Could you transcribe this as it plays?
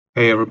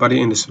Hey everybody,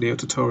 in this video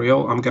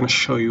tutorial I'm going to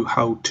show you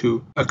how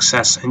to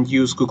access and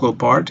use Google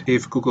Bard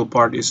if Google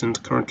Bard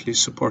isn't currently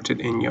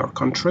supported in your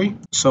country.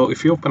 So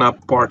if you open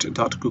up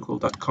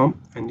bard.google.com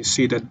and you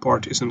see that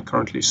Bard isn't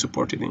currently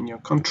supported in your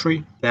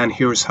country, then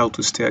here's how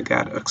to still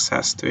get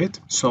access to it.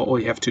 So all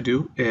you have to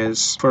do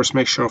is first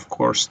make sure, of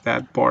course,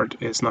 that Bard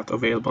is not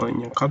available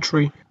in your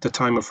country. At the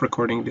time of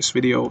recording this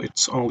video,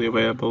 it's only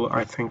available,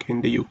 I think,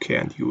 in the UK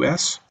and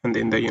US and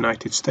in the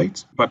United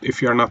States. But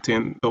if you're not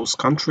in those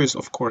countries,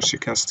 of course, you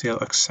can still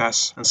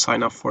access and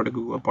sign up for the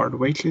Google Bard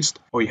waitlist.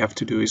 All you have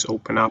to do is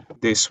open up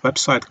this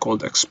website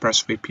called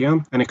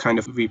ExpressVPN. Any kind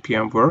of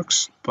VPN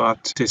works,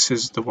 but this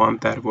is the one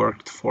that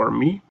worked for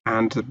me.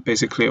 And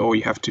basically all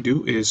you have to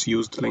do is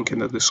use the link in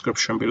the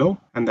description below,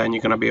 and then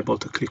you're going to be able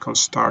to click on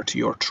Start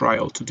Your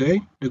Trial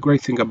Today. The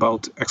great thing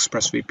about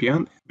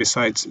ExpressVPN,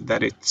 besides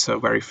that it's a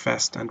very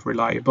fast and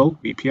reliable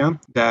VPN,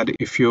 that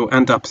if you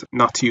end up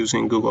not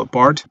using Google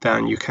Bard,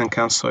 then you can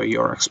cancel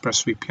your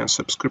ExpressVPN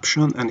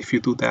subscription. And if you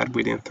do that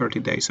within 30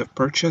 days of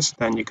purchase,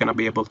 then you're going to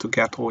be able to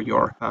get all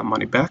your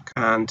money back.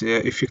 And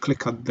if you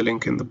click on the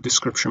link in the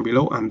description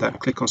below and then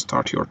click on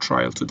Start Your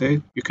Trial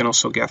Today, you can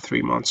also get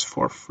 3 months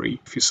for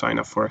free if you sign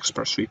up for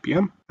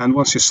ExpressVPN. And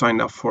once you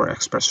sign up for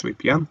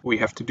ExpressVPN, all you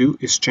have to do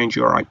is change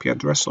your IP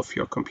address of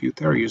your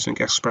computer using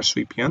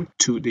ExpressVPN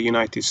to the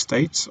United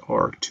States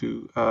or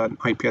to an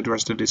IP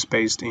address that is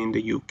based in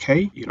the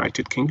UK,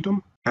 United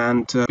Kingdom.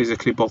 And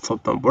basically both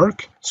of them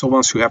work. So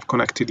once you have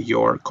connected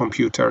your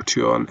computer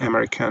to an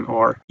American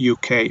or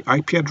UK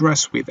IP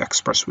address with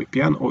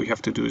ExpressVPN, all you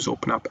have to do is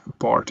open up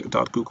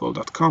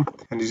bard.google.com.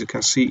 And as you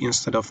can see,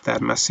 instead of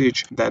that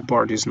message that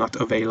Bard is not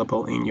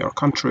available in your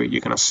country, you're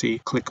going to see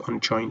click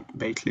on Join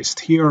Waitlist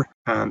here,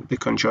 and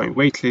click on Join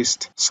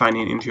Waitlist, sign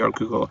in into your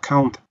Google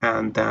account,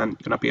 and then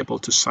you're going to be able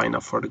to sign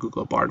up for the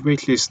Google Bard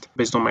waitlist.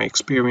 Based on my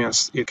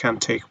experience, it can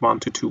take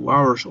 1 to 2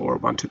 hours or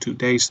 1 to 2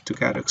 days to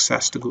get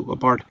access to Google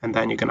Bard, and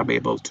then you're going to be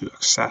able to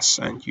access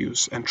and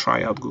use and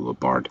try out Google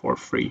Bard for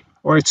free.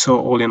 Alright, so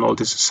all in all,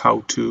 this is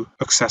how to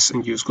access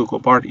and use Google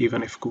Bard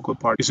even if Google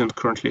Bard isn't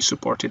currently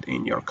supported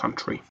in your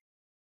country.